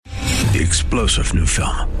The explosive new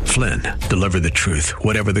film, Flynn, deliver the truth,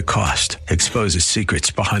 whatever the cost, exposes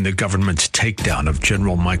secrets behind the government's takedown of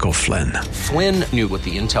General Michael Flynn. Flynn knew what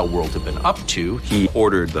the intel world had been up to. He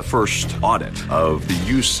ordered the first audit of the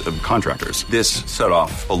use of contractors. This set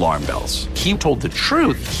off alarm bells. He told the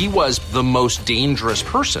truth. He was the most dangerous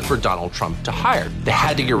person for Donald Trump to hire. They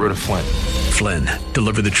had to get rid of Flynn. Flynn,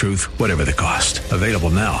 deliver the truth, whatever the cost. Available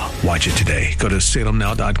now. Watch it today. Go to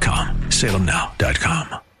salemnow.com.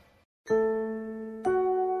 salemnow.com.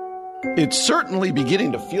 It's certainly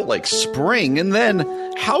beginning to feel like spring, and then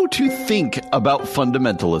how to think about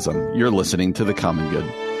fundamentalism. You're listening to The Common Good.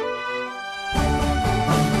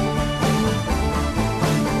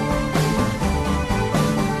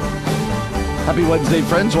 Happy Wednesday,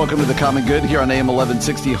 friends. Welcome to The Common Good here on AM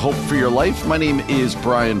 1160, Hope for Your Life. My name is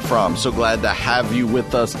Brian Fromm. So glad to have you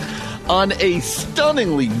with us on a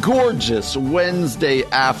stunningly gorgeous Wednesday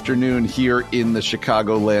afternoon here in the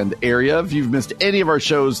Chicagoland area. If you've missed any of our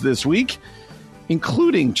shows this week,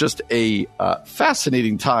 including just a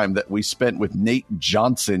fascinating time that we spent with Nate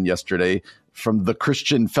Johnson yesterday from the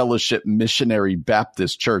Christian Fellowship Missionary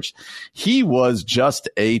Baptist Church. He was just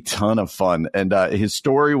a ton of fun, and his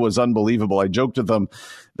story was unbelievable. I joked with him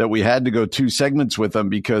that we had to go 2 segments with him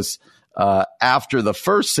because after the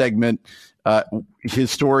first segment, his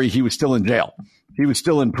story, he was still in jail. He was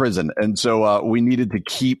still in prison. And so we needed to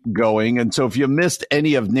keep going. And so if you missed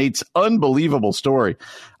any of Nate's unbelievable story,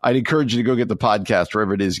 I'd encourage you to go get the podcast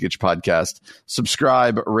wherever it is you get your podcast.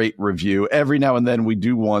 Subscribe, rate, review. Every now and then we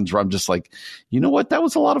do ones where I'm just like, you know what? That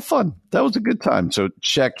was a lot of fun. That was a good time. So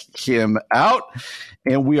check him out.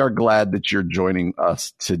 And we are glad that you're joining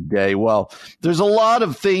us today. Well, there's a lot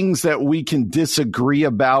of things that we can disagree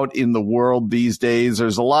about in the world these days.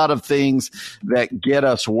 There's a lot of things that get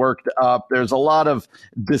us worked up. There's a lot of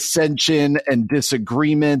dissension and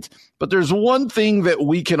disagreement. But there's one thing that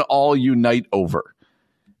we can all unite over.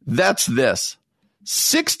 That's this.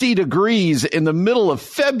 60 degrees in the middle of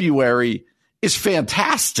February is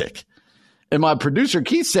fantastic. And my producer,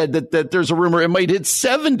 Keith, said that there's a rumor it might hit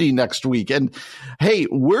 70 next week. And hey,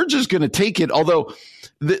 we're just going to take it. Although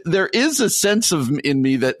there is a sense in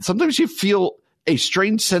me that sometimes you feel a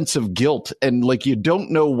strange sense of guilt and like you don't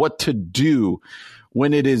know what to do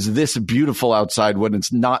when it is this beautiful outside, when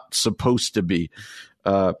it's not supposed to be.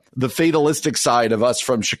 The fatalistic side of us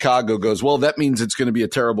from Chicago goes, well, that means it's going to be a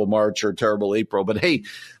terrible March or a terrible April. But hey,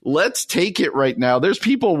 let's take it right now. There's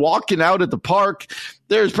people walking out at the park.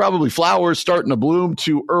 There's probably flowers starting to bloom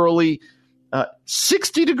too early.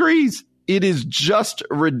 60 degrees. It is just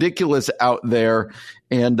ridiculous out there.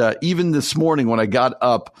 And even this morning when I got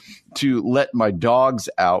up to let my dogs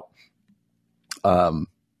out,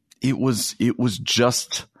 it was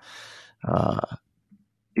just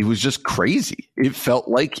crazy. It felt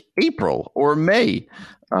like April or May.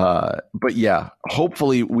 But yeah,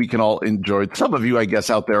 hopefully we can all enjoy it. Some of you, I guess,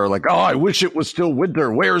 out there are like, oh, I wish it was still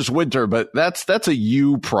winter. Where's winter? But that's a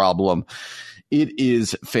you problem. It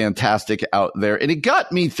is fantastic out there. And it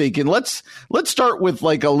got me thinking, let's start with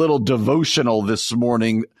like a little devotional this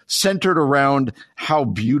morning centered around how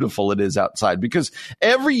beautiful it is outside. Because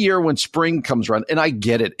every year when spring comes around, and I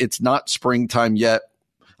get it, it's not springtime yet.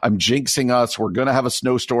 I'm jinxing us. We're going to have a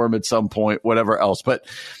snowstorm at some point, whatever else. But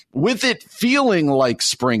with it feeling like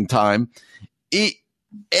springtime,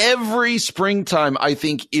 every springtime, I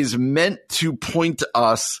think, is meant to point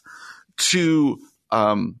us to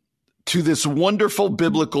this wonderful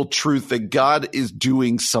biblical truth that God is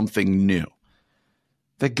doing something new.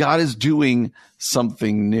 That God is doing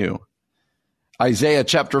something new. Isaiah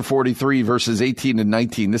chapter 43, verses 18 and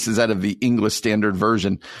 19. This is out of the English Standard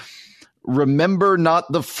Version. Remember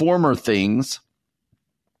not the former things,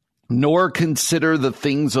 nor consider the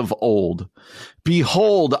things of old.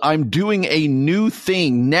 Behold, I'm doing a new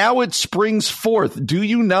thing. Now it springs forth. Do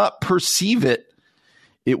you not perceive it?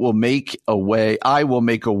 It will make a way. I will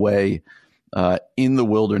make a way in the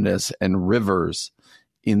wilderness and rivers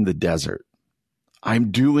in the desert.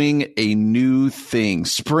 I'm doing a new thing.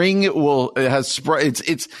 Spring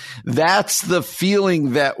it's that's the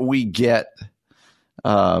feeling that we get.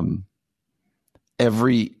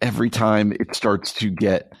 Every time it starts to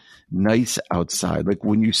get nice outside, like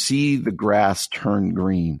when you see the grass turn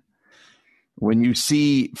green, when you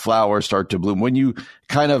see flowers start to bloom, when you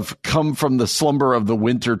kind of come from the slumber of the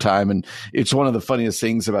winter time. And it's one of the funniest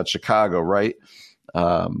things about Chicago, right?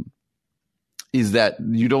 Is that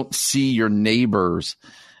you don't see your neighbors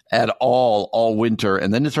at all winter.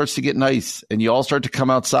 And then it starts to get nice and you all start to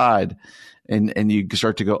come outside and you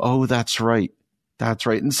start to go, oh, that's right. That's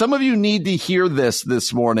right. And some of you need to hear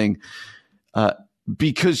this morning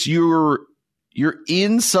because you're you're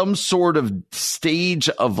in some sort of stage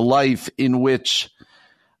of life in which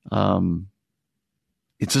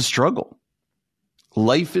it's a struggle.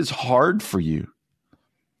 Life is hard for you.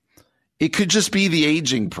 It could just be the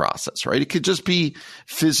aging process, right? It could just be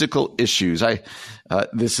physical issues.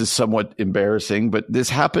 This is somewhat embarrassing, but this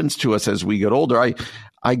happens to us as we get older.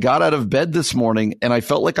 I got out of bed this morning and I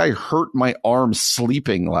felt like I hurt my arm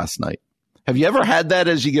sleeping last night. Have you ever had that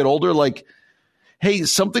as you get older? Like, hey,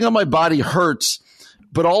 something on my body hurts,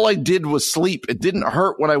 but all I did was sleep. It didn't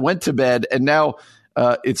hurt when I went to bed. And now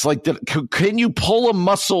it's like, can you pull a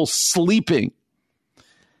muscle sleeping?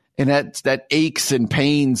 And that aches and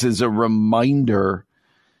pains is a reminder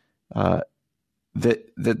that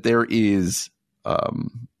there is,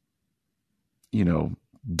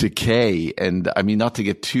 decay. And I mean, not to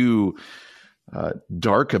get too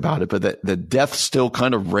dark about it, but that death still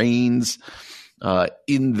kind of reigns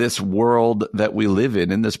in this world that we live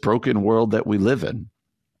in this broken world that we live in.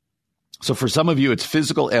 So for some of you, it's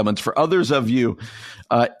physical ailments. For others of you,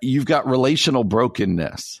 you've got relational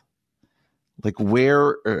brokenness. Like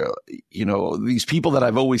where, these people that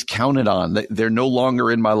I've always counted on, they're no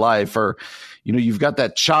longer in my life. Or, you've got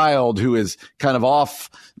that child who is kind of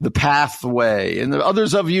off the pathway. And the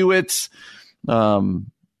others of you, it's, it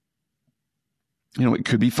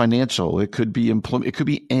could be financial. It could be employment. It could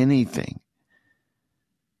be anything.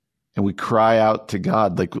 And we cry out to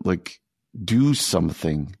God, like do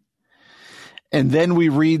something. And then we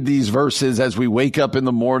read these verses as we wake up in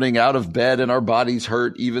the morning out of bed and our bodies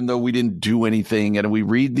hurt, even though we didn't do anything. And we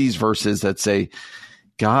read these verses that say,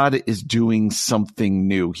 God is doing something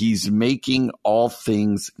new. He's making all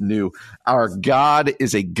things new. Our God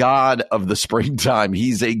is a God of the springtime.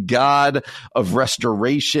 He's a God of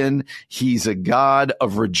restoration. He's a God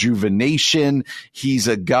of rejuvenation. He's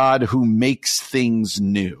a God who makes things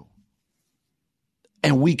new.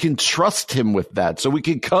 And we can trust him with that. So we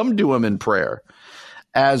can come to him in prayer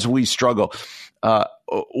as we struggle.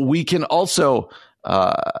 We can also,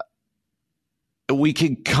 we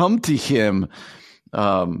can come to him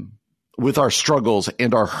with our struggles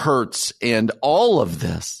and our hurts and all of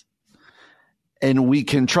this. And we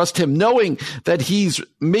can trust him knowing that he's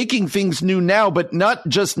making things new now, but not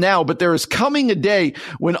just now, but there is coming a day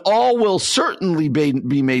when all will certainly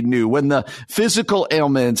be made new, when the physical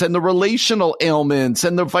ailments and the relational ailments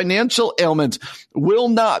and the financial ailments will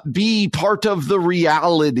not be part of the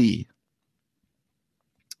reality.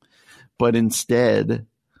 But instead,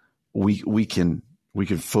 we can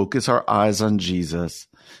focus our eyes on Jesus,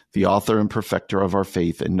 the author and perfecter of our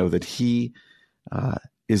faith, and know that he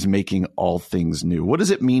is making all things new. What does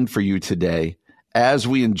it mean for you today as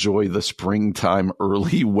we enjoy the springtime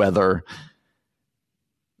early weather?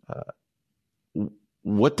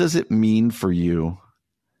 What does it mean for you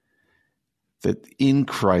that in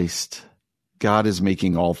Christ, God is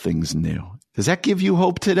making all things new? Does that give you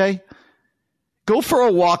hope today? Go for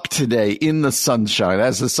a walk today in the sunshine.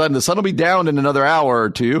 As the sun will be down in another hour or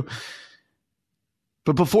two.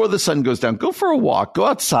 But before the sun goes down, go for a walk, go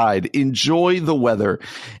outside, enjoy the weather,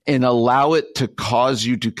 and allow it to cause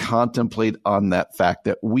you to contemplate on that fact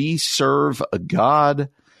that we serve a God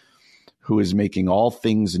who is making all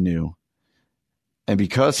things new. And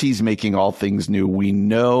because he's making all things new, we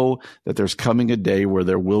know that there's coming a day where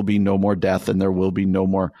there will be no more death and there will be no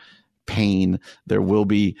more pain. There will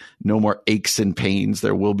be no more aches and pains.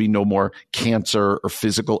 There will be no more cancer or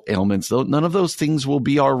physical ailments. None of those things will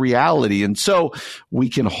be our reality. And so we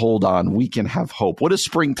can hold on. We can have hope. What does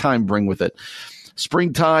springtime bring with it?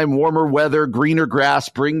 Springtime, warmer weather, greener grass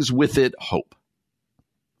brings with it hope.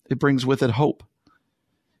 It brings with it hope.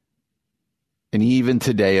 And even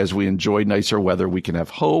today, as we enjoy nicer weather, we can have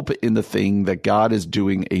hope in the thing that God is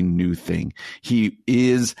doing a new thing. He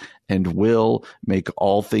is and will make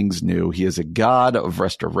all things new. He is a God of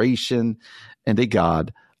restoration and a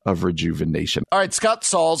God of rejuvenation. All right, Scott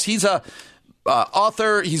Sauls, he's a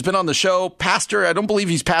author. He's been on the show, pastor. I don't believe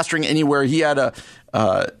he's pastoring anywhere. He had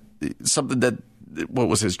something that, what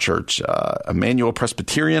was his church? Emmanuel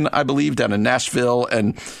Presbyterian, I believe, down in Nashville.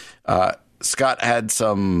 And Scott had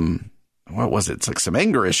some... what was it? It's like some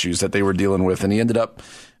anger issues that they were dealing with. And he ended up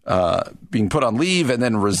being put on leave and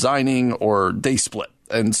then resigning, or they split.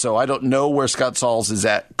 And so I don't know where Scott Sauls is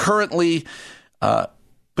at currently.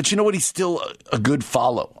 But you know what? He's still a good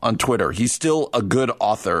follow on Twitter. He's still a good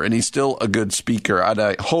author and he's still a good speaker. And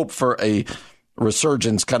I hope for a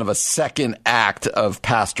resurgence, kind of a second act of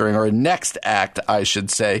pastoring, or a next act, I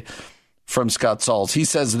should say, from Scott Sauls. He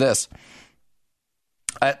says this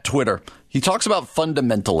at Twitter. He talks about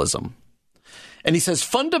fundamentalism. And he says,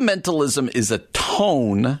 fundamentalism is a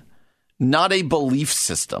tone, not a belief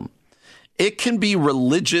system. It can be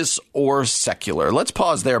religious or secular. Let's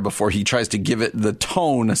pause there before he tries to give it the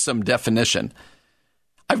tone some definition.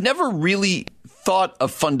 I've never really thought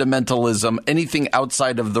of fundamentalism anything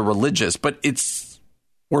outside of the religious, but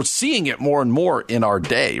we're seeing it more and more in our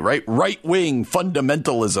day, right? Right-wing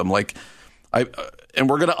fundamentalism, and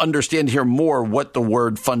we're going to understand here more what the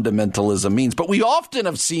word fundamentalism means. But we often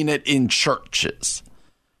have seen it in churches.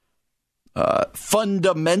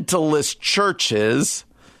 Fundamentalist churches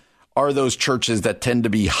are those churches that tend to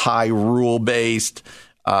be high rule-based,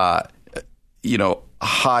 high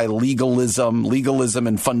legalism. Legalism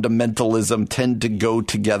and fundamentalism tend to go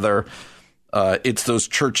together. It's those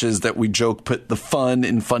churches that we joke put the fun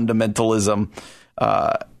in fundamentalism.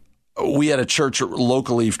 We had a church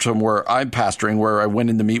locally from where I'm pastoring where I went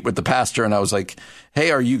in to meet with the pastor and I was like,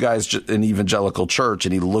 hey, are you guys an evangelical church?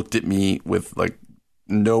 And he looked at me with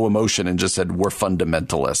no emotion and just said, we're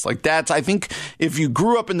fundamentalists. I think if you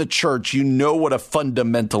grew up in the church, you know what a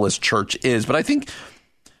fundamentalist church is. But I think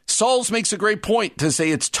Sauls makes a great point to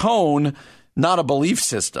say it's tone, not a belief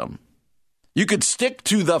system. You could stick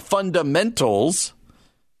to the fundamentals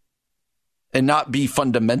and not be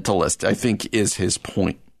fundamentalist, I think is his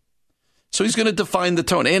point. So he's going to define the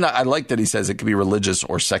tone. And I like that he says it could be religious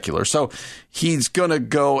or secular. So he's going to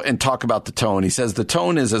go and talk about the tone. He says the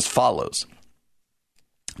tone is as follows.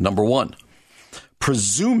 Number one,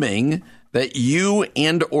 presuming that you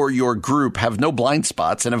and or your group have no blind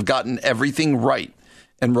spots and have gotten everything right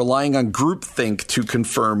and relying on groupthink to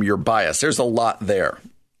confirm your bias. There's a lot there.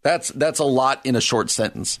 That's a lot in a short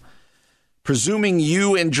sentence. Presuming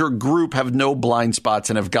you and your group have no blind spots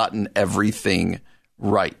and have gotten everything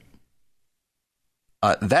right.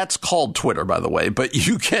 That's called Twitter, by the way, but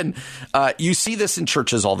you see this in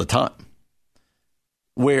churches all the time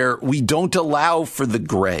where we don't allow for the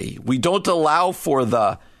gray. We don't allow for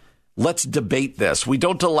the let's debate this. We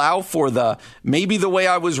don't allow for the maybe the way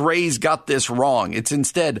I was raised got this wrong. It's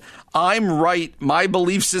instead, I'm right. My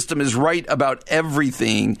belief system is right about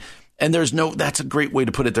everything. And that's a great way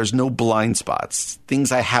to put it. There's no blind spots,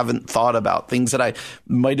 things I haven't thought about, things that I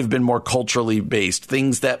might have been more culturally based,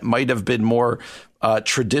 things that might have been more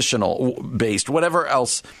traditional based, whatever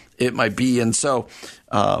else it might be. And so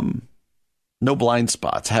no blind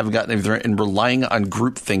spots, haven't gotten anything, and relying on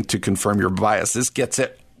groupthink to confirm your bias. This gets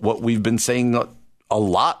at what we've been saying a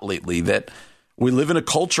lot lately, that we live in a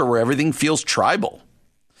culture where everything feels tribal,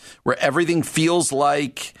 where everything feels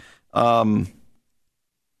like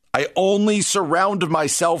I only surround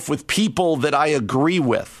myself with people that I agree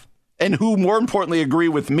with and who, more importantly, agree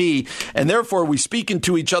with me. And therefore, we speak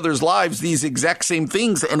into each other's lives these exact same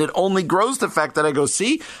things. And it only grows the fact that I go,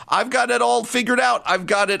 see, I've got it all figured out. I've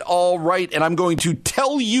got it all right. And I'm going to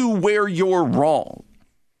tell you where you're wrong.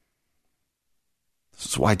 This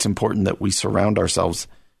is why it's important that we surround ourselves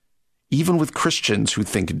even with Christians who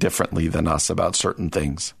think differently than us about certain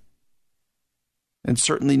things. And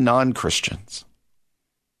certainly non-Christians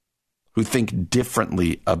who think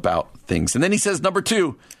differently about things. And then he says, number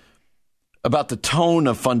two, about the tone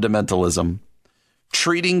of fundamentalism,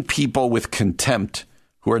 treating people with contempt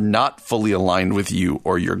who are not fully aligned with you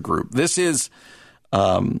or your group. This is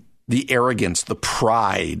the arrogance, the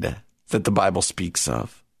pride that the Bible speaks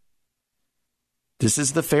of. This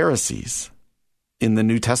is the Pharisees in the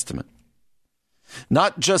New Testament.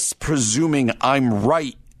 Not just presuming I'm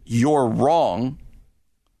right, you're wrong,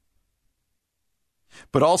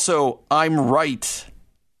 but also I'm right,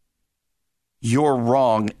 you're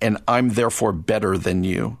wrong, and I'm therefore better than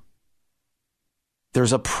you.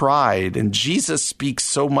 There's a pride, and Jesus speaks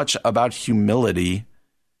so much about humility,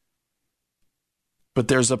 but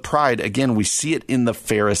there's a pride. Again, we see it in the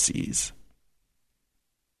Pharisees.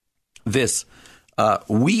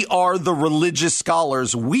 We are the religious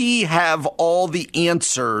scholars. We have all the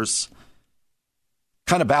answers.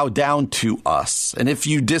 Kind of bow down to us. And if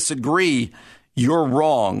you disagree, you're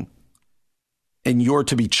wrong, and you're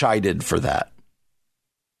to be chided for that.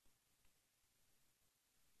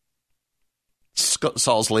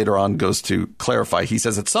 Sauls later on goes to clarify. He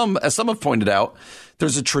says that as some have pointed out,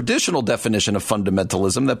 there's a traditional definition of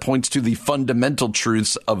fundamentalism that points to the fundamental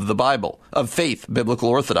truths of the Bible, of faith, biblical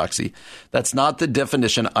orthodoxy. That's not the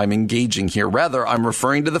definition I'm engaging here. Rather, I'm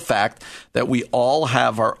referring to the fact that we all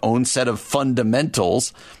have our own set of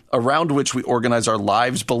fundamentals around which we organize our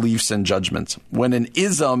lives, beliefs, and judgments. When an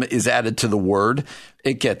ism is added to the word,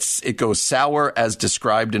 it goes sour as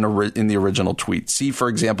described in the original tweet. See, for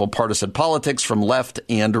example, partisan politics from left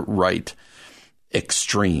and right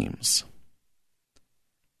extremes.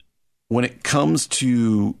 When it comes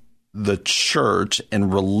to the church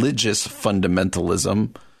and religious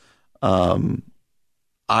fundamentalism,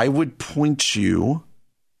 I would point you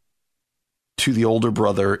to the older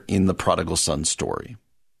brother in the prodigal son story?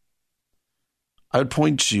 I would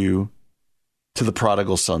point you to the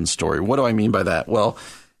prodigal son story. What do I mean by that? Well,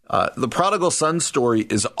 the prodigal son story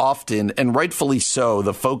is often, and rightfully so,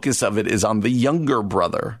 the focus of it is on the younger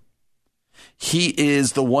brother. He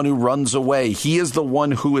is the one who runs away. He is the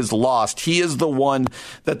one who is lost. He is the one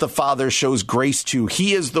that the father shows grace to.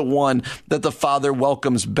 He is the one that the father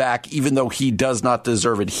welcomes back, even though he does not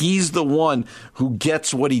deserve it. He's the one who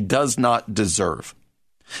gets what he does not deserve.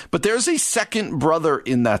 But there's a second brother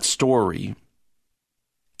in that story.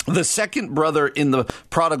 The second brother in the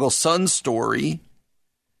prodigal son story,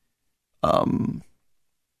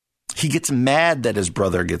 he gets mad that his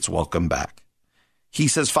brother gets welcomed back. He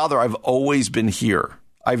says, Father, I've always been here.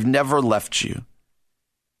 I've never left you.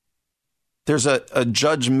 There's a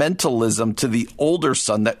judgmentalism to the older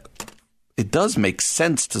son that it does make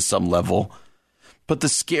sense to some level. But the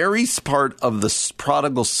scariest part of the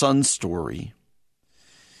prodigal son story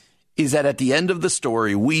is that at the end of the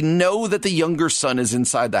story, we know that the younger son is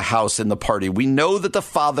inside the house in the party. We know that the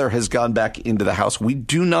father has gone back into the house. We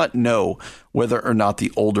do not know whether or not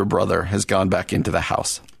the older brother has gone back into the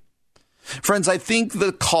house. Friends, I think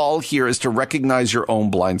the call here is to recognize your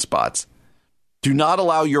own blind spots. Do not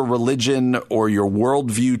allow your religion or your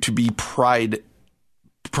worldview to be prideful.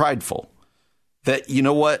 That, you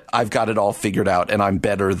know what, I've got it all figured out and I'm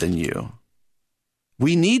better than you.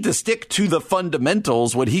 We need to stick to the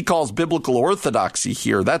fundamentals, what he calls biblical orthodoxy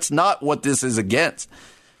here. That's not what this is against.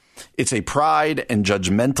 It's a pride and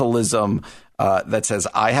judgmentalism that says,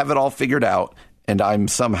 I have it all figured out and I'm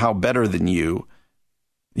somehow better than you.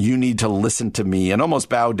 You need to listen to me and almost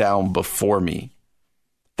bow down before me.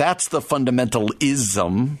 That's the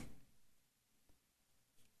fundamentalism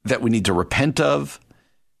that we need to repent of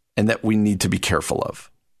and that we need to be careful of.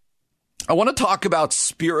 I want to talk about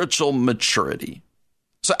spiritual maturity.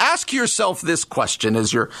 So ask yourself this question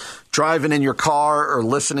as you're driving in your car or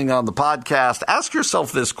listening on the podcast. Ask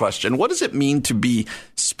yourself this question. What does it mean to be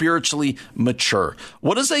spiritually mature?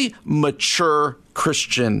 What does a mature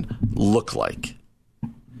Christian look like?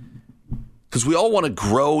 Because we all want to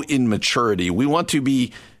grow in maturity. We want to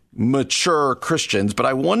be mature Christians, but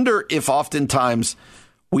I wonder if oftentimes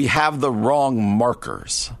we have the wrong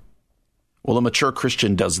markers. Well, a mature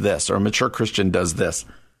Christian does this, or a mature Christian does this.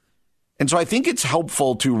 And so I think it's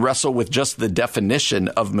helpful to wrestle with just the definition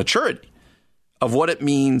of maturity, of what it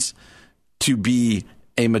means to be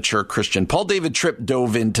a mature Christian. Paul David Tripp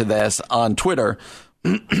dove into this on Twitter,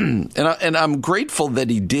 and I'm grateful that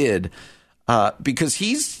he did, because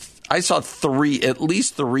I saw at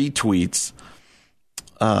least three tweets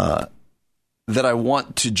that I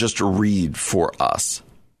want to just read for us.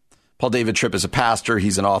 Paul David Tripp is a pastor.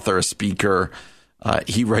 He's an author, a speaker.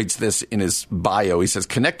 He writes this in his bio. He says,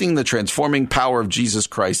 connecting the transforming power of Jesus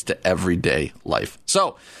Christ to everyday life.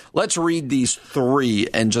 So let's read these three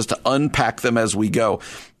and just unpack them as we go,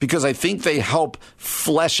 because I think they help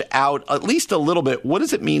flesh out at least a little bit. What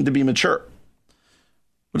does it mean to be mature?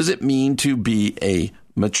 What does it mean to be a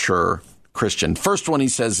mature Christian? First one he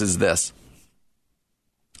says is this: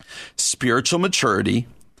 spiritual maturity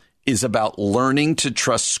is about learning to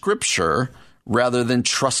trust Scripture rather than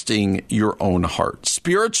trusting your own heart.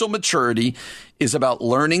 Spiritual maturity is about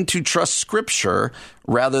learning to trust Scripture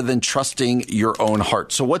rather than trusting your own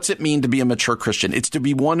heart. So what's it mean to be a mature Christian? It's to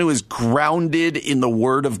be one who is grounded in the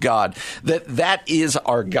Word of God. That is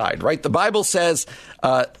our guide, right? The Bible says,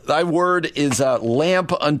 thy word is a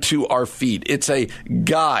lamp unto our feet. It's a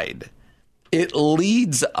guide. It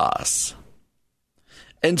leads us.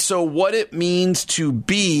 And so what it means to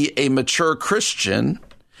be a mature Christian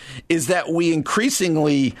is that we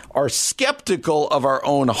increasingly are skeptical of our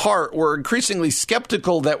own heart. We're increasingly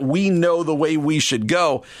skeptical that we know the way we should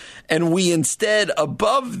go. And we instead,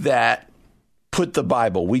 above that, put the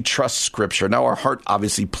Bible. We trust Scripture. Now, our heart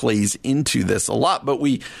obviously plays into this a lot, but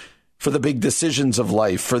for the big decisions of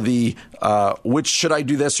life, for the which should I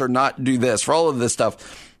do this or not do this, for all of this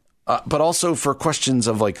stuff, but also for questions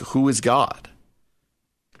of like, who is God?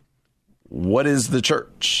 What is the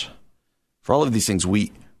church? For all of these things,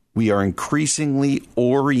 we are increasingly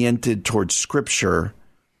oriented towards Scripture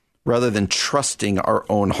rather than trusting our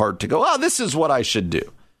own heart to go, this is what I should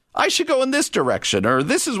do. I should go in this direction, or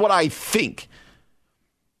this is what I think.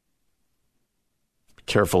 Be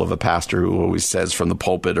careful of a pastor who always says from the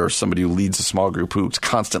pulpit, or somebody who leads a small group who's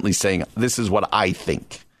constantly saying, this is what I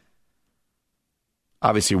think.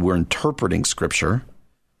 Obviously, we're interpreting Scripture,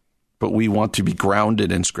 but we want to be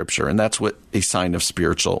grounded in Scripture, and that's what a sign of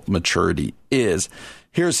spiritual maturity is.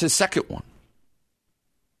 Here's his second one.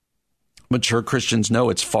 Mature Christians know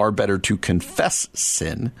it's far better to confess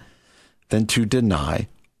sin than to deny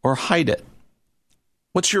or hide it.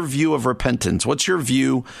 What's your view of repentance? What's your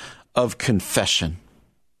view of confession?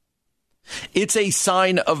 It's a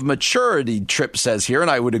sign of maturity, Tripp says here,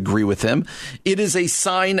 and I would agree with him. It is a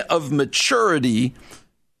sign of maturity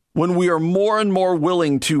when we are more and more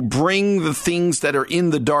willing to bring the things that are in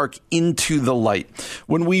the dark into the light.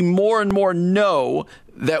 When we more and more know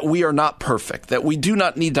that we are not perfect, that we do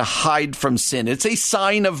not need to hide from sin. It's a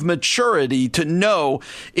sign of maturity to know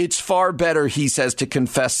it's far better, he says, to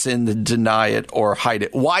confess sin than deny it or hide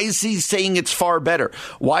it. Why is he saying it's far better?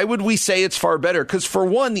 Why would we say it's far better? Because for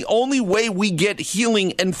one, the only way we get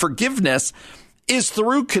healing and forgiveness is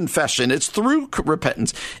through confession. It's through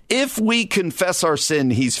repentance. If we confess our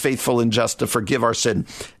sin, he's faithful and just to forgive our sin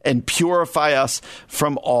and purify us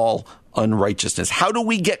from all unrighteousness. How do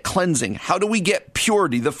we get cleansing? How do we get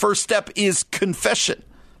purity? The first step is confession.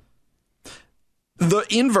 The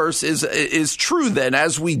inverse is true then.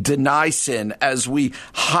 As we deny sin, as we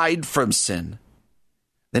hide from sin,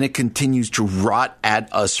 then it continues to rot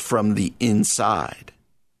at us from the inside.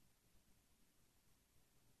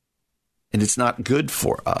 And it's not good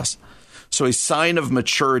for us. So a sign of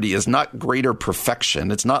maturity is not greater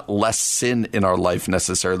perfection. It's not less sin in our life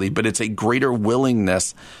necessarily, but it's a greater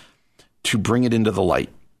willingness to bring it into the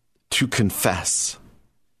light, to confess.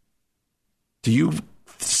 Do you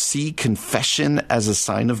see confession as a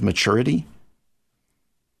sign of maturity?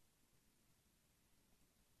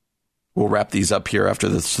 We'll wrap these up here after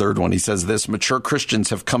this third one. He says this: mature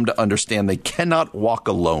Christians have come to understand they cannot walk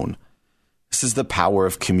alone. This is the power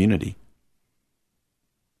of community.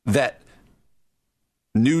 That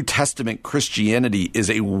New Testament Christianity is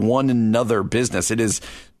a one another business. It is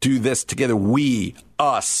do this together. We,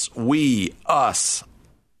 us.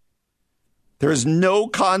 There is no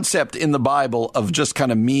concept in the Bible of just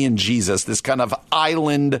kind of me and Jesus, this kind of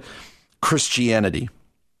island Christianity.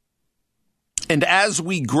 And as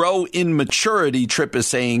we grow in maturity, Tripp is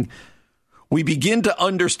saying, we begin to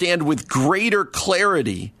understand with greater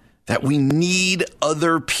clarity that we need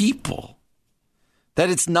other people. That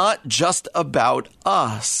it's not just about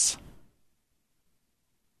us.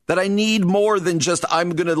 That I need more than just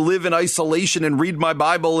I'm going to live in isolation and read my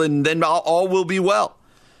Bible and then all will be well.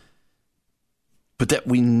 But that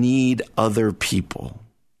we need other people.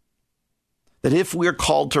 That if we're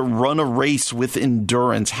called to run a race with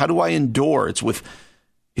endurance, how do I endure? It's with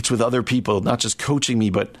other people, not just coaching me,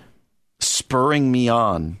 but spurring me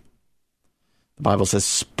on. The Bible says,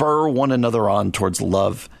 spur one another on towards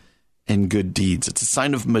love and good deeds. It's a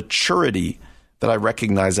sign of maturity that I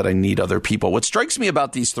recognize that I need other people. What strikes me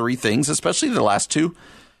about these three things, especially the last two,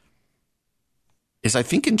 is I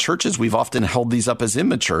think in churches we've often held these up as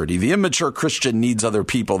immaturity. The immature Christian needs other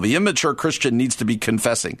people. The immature Christian needs to be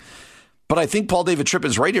confessing. But I think Paul David Tripp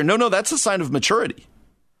is right here. No, that's a sign of maturity.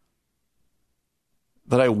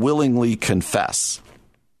 That I willingly confess.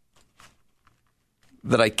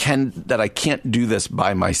 That I can't do this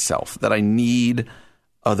by myself. That I need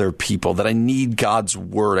other people, that I need God's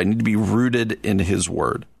word. I need to be rooted in his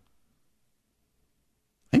word.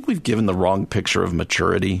 I think we've given the wrong picture of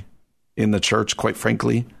maturity in the church, quite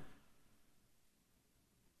frankly.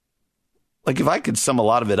 Like if I could sum a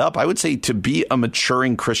lot of it up, I would say to be a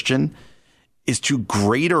maturing Christian is to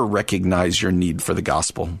greater recognize your need for the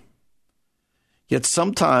gospel. Yet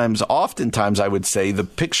oftentimes, I would say the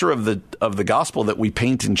picture of the gospel that we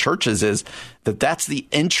paint in churches is that's the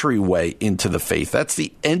entryway into the faith. That's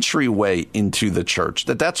the entryway into the church.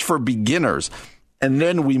 That's for beginners. And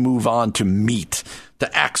then we move on to meat,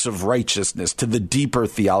 to acts of righteousness, to the deeper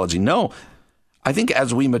theology. No, I think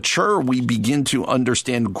as we mature, we begin to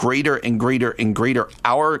understand greater and greater and greater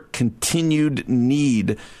our continued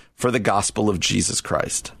need for the gospel of Jesus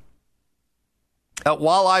Christ.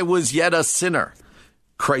 While I was yet a sinner,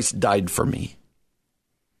 Christ died for me.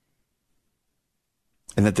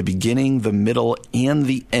 And at the beginning, the middle, and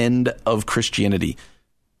the end of Christianity,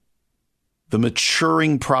 the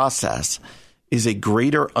maturing process is a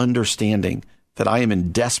greater understanding that I am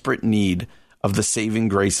in desperate need of the saving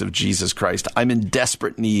grace of Jesus Christ. I'm in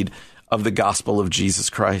desperate need of the gospel of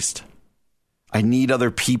Jesus Christ. I need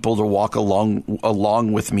other people to walk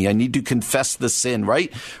along with me. I need to confess the sin,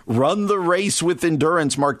 right? Run the race with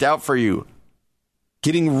endurance marked out for you.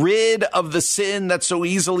 Getting rid of the sin that so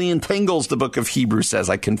easily entangles, the book of Hebrews says.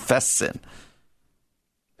 I confess sin.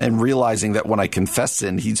 And realizing that when I confess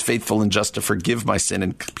sin, he's faithful and just to forgive my sin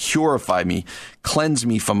and purify me, cleanse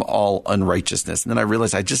me from all unrighteousness. And then I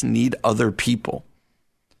realize I just need other people.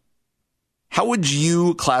 How would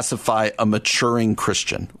you classify a maturing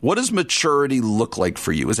Christian? What does maturity look like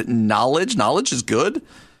for you? Is it knowledge? Knowledge is good.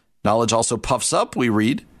 Knowledge also puffs up, we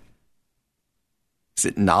read. Is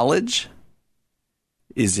it knowledge?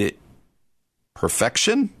 Is it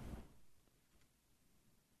perfection?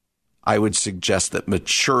 I would suggest that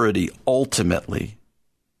maturity ultimately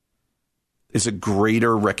is a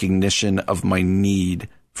greater recognition of my need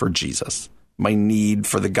for Jesus, my need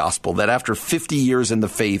for the gospel, that after 50 years in the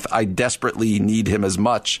faith, I desperately need him as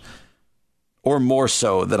much or more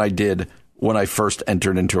so than I did when I first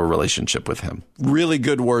entered into a relationship with him. Really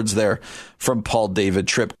good words there from Paul David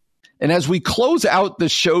Tripp. And as we close out the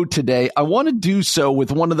show today, I want to do so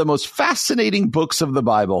with one of the most fascinating books of the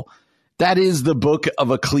Bible. That is the book of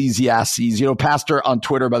Ecclesiastes. You know, pastor on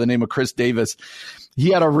Twitter by the name of Chris Davis, he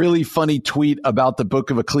had a really funny tweet about the book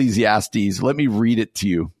of Ecclesiastes. Let me read it to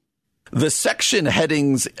you. The section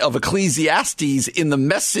headings of Ecclesiastes in the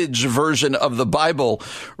Message version of the Bible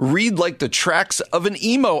read like the tracks of an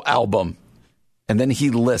emo album. And then he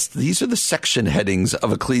lists, these are the section headings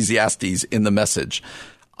of Ecclesiastes in the Message.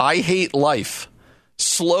 I hate life.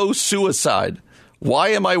 Slow suicide. Why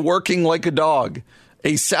am I working like a dog?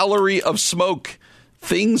 A salary of smoke.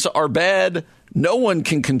 Things are bad. No one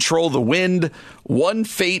can control the wind. One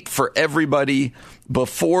fate for everybody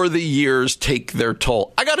before the years take their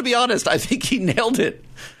toll. I got to be honest. I think he nailed it.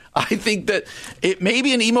 I think that it may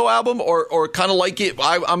be an emo album or kind of like it.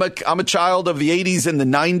 I'm a child of the 80s and the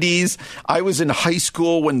 90s. I was in high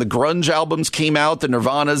school when the grunge albums came out, the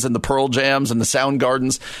Nirvanas and the Pearl Jams and the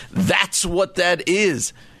Soundgardens. That's what that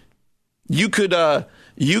is. You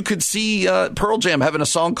could see Pearl Jam having a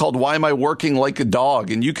song called Why Am I Working Like a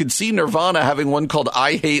Dog? And you could see Nirvana having one called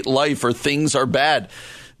I Hate Life or Things Are Bad.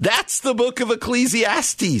 That's the book of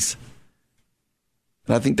Ecclesiastes.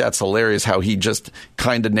 And I think that's hilarious how he just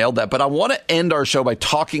kind of nailed that. But I want to end our show by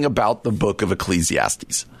talking about the book of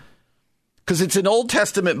Ecclesiastes, because it's an Old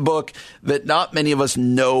Testament book that not many of us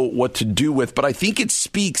know what to do with. But I think it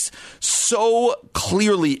speaks so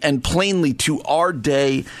clearly and plainly to our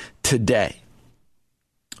day today.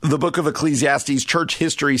 The book of Ecclesiastes, church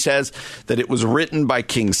history says that it was written by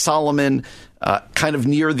King Solomon kind of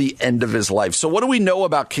near the end of his life. So what do we know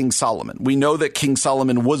about King Solomon? We know that King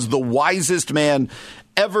Solomon was the wisest man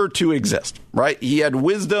ever to exist, right? He had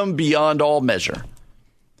wisdom beyond all measure.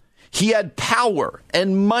 He had power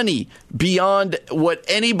and money beyond what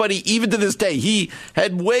anybody, even to this day, he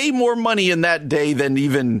had way more money in that day than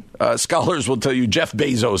even scholars will tell you Jeff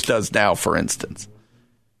Bezos does now, for instance.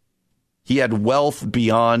 He had wealth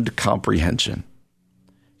beyond comprehension.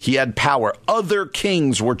 He had power. Other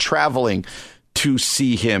kings were traveling to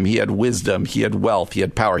see him. He had wisdom. He had wealth. He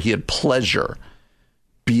had power. He had pleasure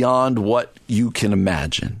beyond what you can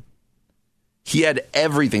imagine. He had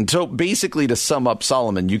everything. So basically, to sum up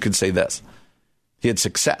Solomon, you could say this. He had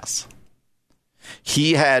success.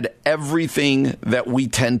 He had everything that we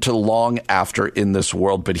tend to long after in this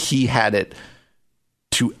world, but he had it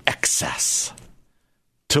to excess,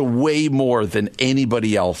 to way more than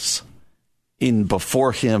anybody else in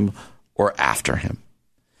before him or after him.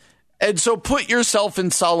 And so put yourself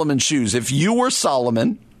in Solomon's shoes. If you were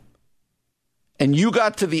Solomon and you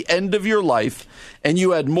got to the end of your life and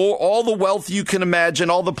you had all the wealth you can imagine,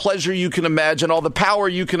 all the pleasure you can imagine, all the power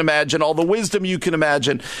you can imagine, all the wisdom you can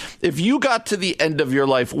imagine, if you got to the end of your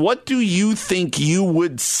life, what do you think you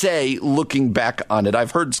would say looking back on it?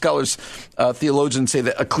 I've heard scholars, theologians say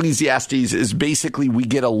that Ecclesiastes is basically, we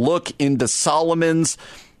get a look into Solomon's,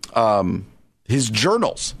 his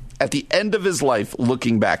journals at the end of his life,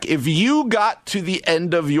 looking back. If you got to the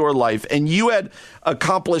end of your life and you had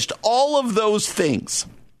accomplished all of those things,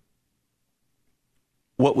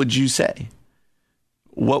 what would you say?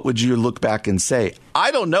 What would you look back and say?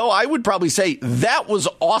 I don't know. I would probably say that was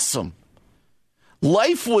awesome.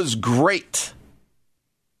 Life was great.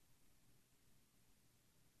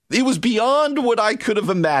 It was beyond what I could have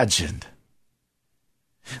imagined.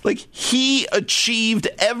 Like, he achieved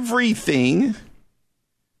everything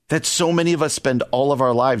that so many of us spend all of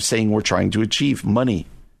our lives saying we're trying to achieve: money,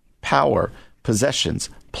 power, possessions,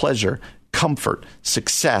 pleasure, comfort,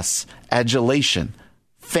 success, adulation,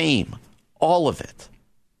 fame, all of it.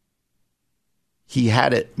 He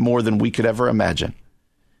had it more than we could ever imagine.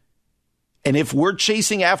 And if we're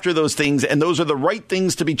chasing after those things, and those are the right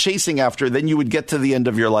things to be chasing after, then you would get to the end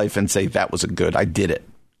of your life and say, that was I did it.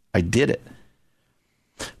 I did it.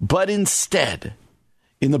 But instead,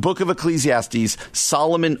 in the book of Ecclesiastes,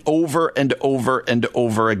 Solomon over and over and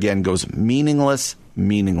over again goes, meaningless,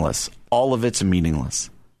 meaningless. All of it's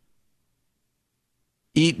meaningless.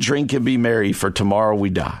 Eat, drink, and be merry, for tomorrow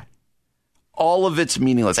we die. All of it's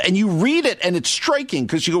meaningless. And you read it, and it's striking,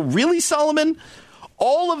 because you go, really, Solomon?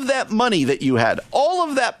 All of that money that you had, all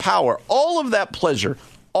of that power, all of that pleasure,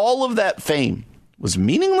 all of that fame was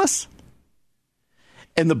meaningless?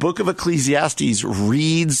 And the book of Ecclesiastes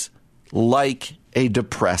reads like a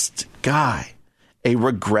depressed guy. a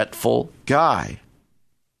regretful guy.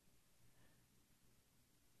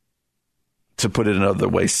 To put it another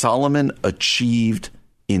way, Solomon achieved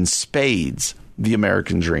in spades the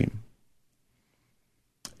American dream.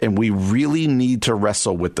 And we really need to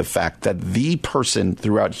wrestle with the fact that the person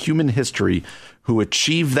throughout human history who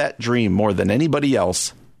achieved that dream more than anybody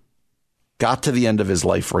else got to the end of his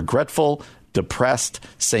life regretful, depressed,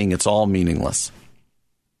 saying it's all meaningless.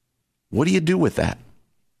 What do you do with that?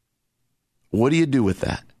 What do you do with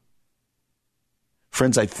that?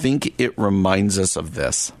 Friends, I think it reminds us of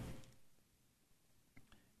this.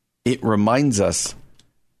 It reminds us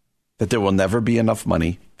that there will never be enough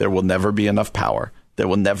money. There will never be enough power. There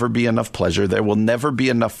will never be enough pleasure. There will never be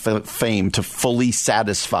enough fame to fully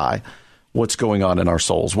satisfy what's going on in our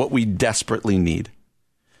souls, what we desperately need.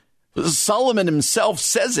 Solomon himself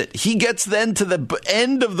says it. He gets then to the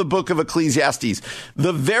end of the book of Ecclesiastes,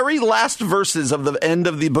 the very last verses of the end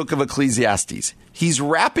of the book of Ecclesiastes. He's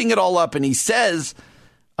wrapping it all up, and he says,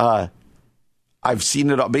 I've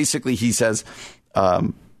seen it all. Basically, he says,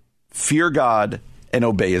 fear God and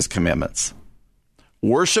obey his commandments.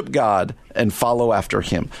 Worship God and follow after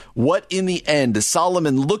him. What in the end,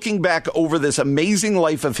 Solomon, looking back over this amazing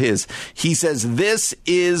life of his, he says, this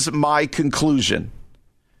is my conclusion.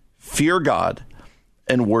 Fear God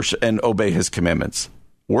and worship and obey his commandments.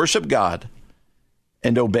 Worship God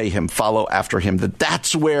and obey him. Follow after him.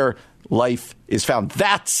 That's where life is found.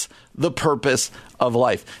 That's the purpose of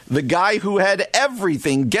life. The guy who had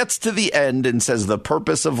everything gets to the end and says the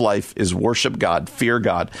purpose of life is worship God, fear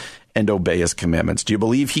God, and obey his commandments. Do you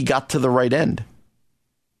believe he got to the right end?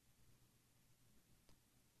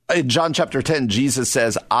 In John chapter 10, Jesus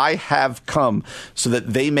says, I have come so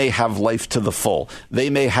that they may have life to the full. They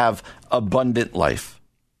may have abundant life.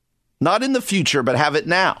 Not in the future, but have it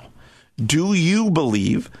now. Do you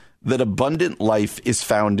believe that abundant life is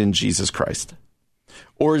found in Jesus Christ?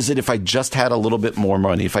 Or is it if I just had a little bit more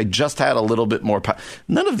money, if I just had a little bit more power?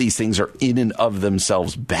 None of these things are in and of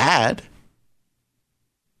themselves bad.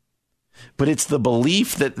 But it's the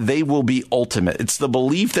belief that they will be ultimate. It's the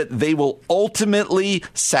belief that they will ultimately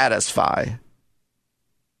satisfy.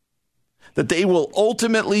 That they will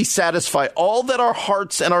ultimately satisfy all that our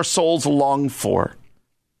hearts and our souls long for.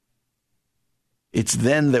 It's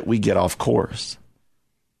then that we get off course.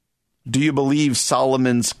 Do you believe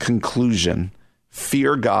Solomon's conclusion?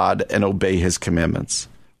 Fear God and obey his commandments.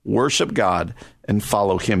 Worship God and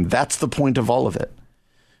follow him. That's the point of all of it.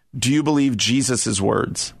 Do you believe Jesus'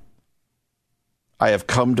 words? I have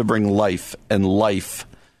come to bring life and life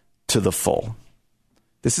to the full.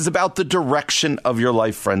 This is about the direction of your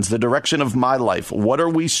life, friends, the direction of my life. What are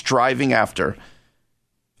we striving after?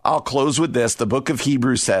 I'll close with this. The book of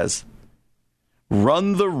Hebrews says,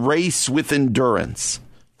 run the race with endurance,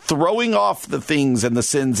 throwing off the things and the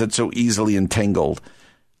sins that so easily entangled.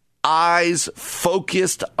 Eyes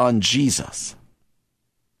focused on Jesus,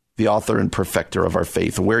 the author and perfecter of our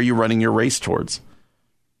faith. Where are you running your race towards?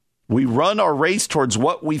 We run our race towards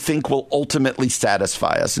what we think will ultimately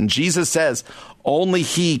satisfy us. And Jesus says only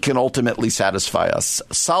he can ultimately satisfy us.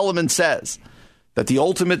 Solomon says that the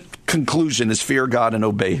ultimate conclusion is fear God and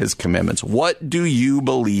obey his commandments. What do you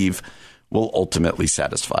believe will ultimately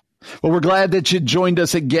satisfy? Well, we're glad that you joined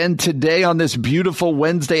us again today on this beautiful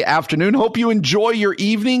Wednesday afternoon. Hope you enjoy your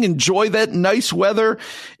evening, enjoy that nice weather,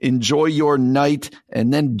 enjoy your night,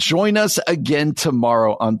 and then join us again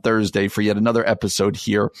tomorrow on Thursday for yet another episode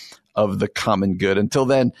here of The Common Good. Until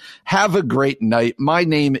then, have a great night. My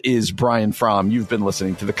name is Brian Fromm. You've been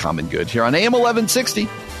listening to The Common Good here on AM 1160.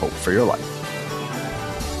 Hope for your life.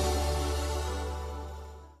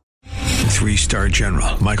 3-star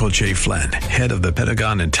General Michael J. Flynn, head of the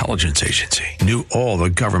Pentagon Intelligence Agency, knew all the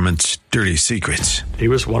government's dirty secrets. He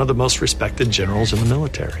was one of the most respected generals in the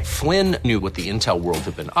military. Flynn knew what the intel world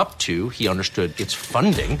had been up to. He understood its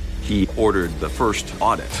funding. He ordered the first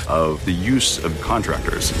audit of the use of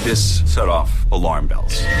contractors. This set off alarm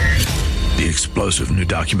bells. The explosive new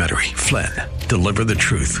documentary, Flynn, Deliver the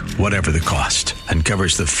Truth, Whatever the Cost,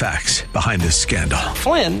 uncovers the facts behind this scandal.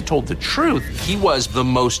 Flynn told the truth. He was the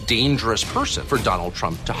most dangerous person for Donald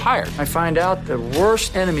Trump to hire. I find out the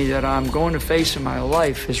worst enemy that I'm going to face in my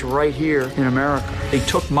life is right here in America. They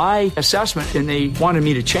took my assessment and they wanted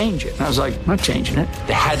me to change it. And I was like, I'm not changing it.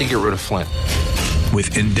 They had to get rid of Flynn.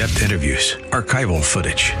 With in-depth interviews, archival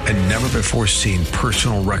footage, and never-before-seen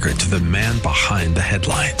personal records of the man behind the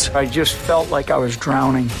headlines. I just felt like I was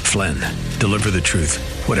drowning. Flynn, Deliver the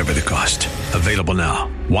Truth, Whatever the Cost. Available now.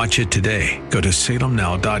 Watch it today. Go to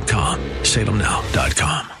salemnow.com.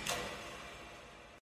 salemnow.com.